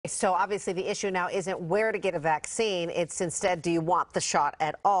So obviously the issue now isn't where to get a vaccine. It's instead, do you want the shot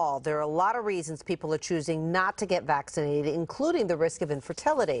at all? There are a lot of reasons people are choosing not to get vaccinated, including the risk of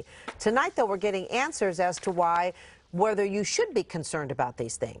infertility. Tonight, though, we're getting answers as to whether you should be concerned about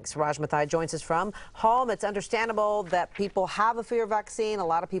these things. Mathai joins us from home. It's understandable that people have a fear of vaccine. A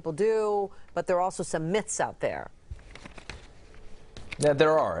lot of people do, but there are also some myths out there. Yeah,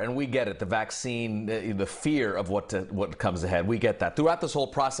 there are, and we get it. The vaccine, the fear of what comes ahead, we get that. Throughout this whole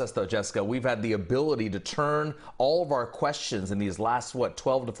process, though, Jessica, we've had the ability to turn all of our questions in these last,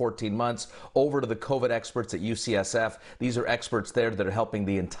 12 to 14 months over to the COVID experts at UCSF. These are experts there that are helping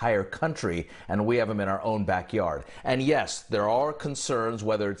the entire country, and we have them in our own backyard. And yes, there are concerns,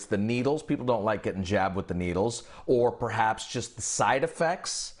 whether it's the needles, people don't like getting jabbed with the needles, or perhaps just the side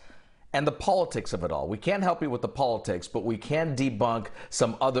effects and the politics of it all. We can't help you with the politics, but we can debunk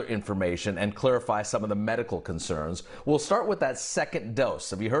some other information and clarify some of the medical concerns. We'll start with that second dose.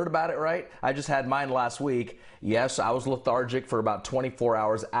 Have you heard about it, right? I just had mine last week. Yes, I was lethargic for about 24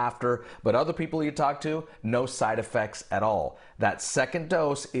 hours after, but other people you talk to, no side effects at all. That second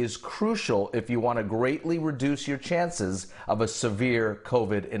dose is crucial if you want to greatly reduce your chances of a severe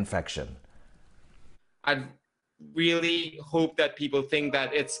COVID infection. I've really hope that people think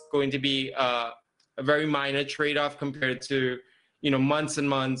that it's going to be a very minor trade-off compared to, months and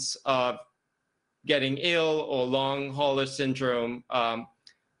months of getting ill or long hauler syndrome.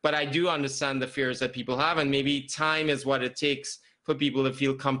 But I do understand the fears that people have, and maybe time is what it takes for people to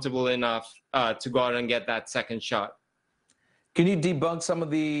feel comfortable enough to go out and get that second shot. Can you debunk some of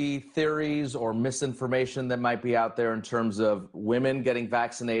the theories or misinformation that might be out there in terms of women getting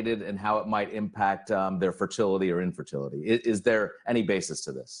vaccinated and how it might impact their fertility or infertility? Is there any basis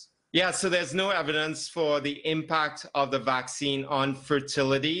to this? Yeah, so there's no evidence for the impact of the vaccine on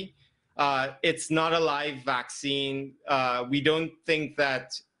fertility. It's not a live vaccine. We don't think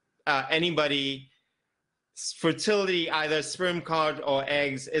that anybody's fertility, either sperm count or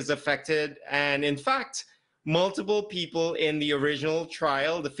eggs, is affected. And in fact, multiple people in the original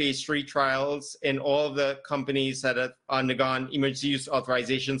trial, the phase 3 trials, in all of the companies that have undergone emergency use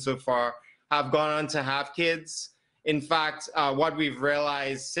authorization so far have gone on to have kids. In fact, what we've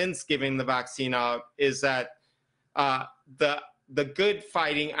realized since giving the vaccine out is that the good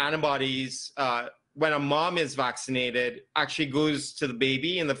fighting antibodies, when a mom is vaccinated, actually goes to the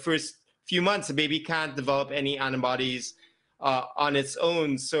baby. In the first few months, the baby can't develop any antibodies on its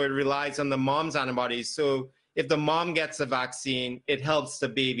own, so it relies on the mom's antibodies. So if the mom gets the vaccine, it helps the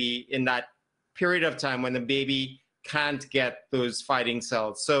baby in that period of time when the baby can't get those fighting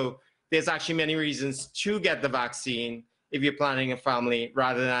cells. So there's actually many reasons to get the vaccine if you're planning a family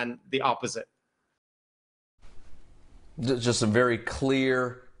rather than the opposite. Just some very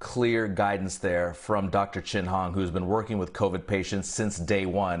clear guidance there from Dr. Chin Hong, who's been working with COVID patients since day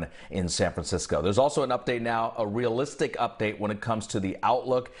one in San Francisco. There's also an update now, a realistic update when it comes to the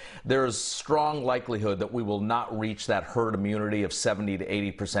outlook. There's strong likelihood that we will not reach that herd immunity of 70 to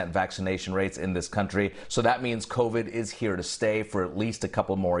 80% vaccination rates in this country. So that means COVID is here to stay for at least a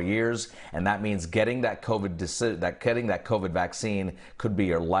couple more years. And that means getting that COVID vaccine could be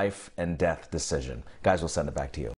your life and death decision. Guys, we'll send it back to you.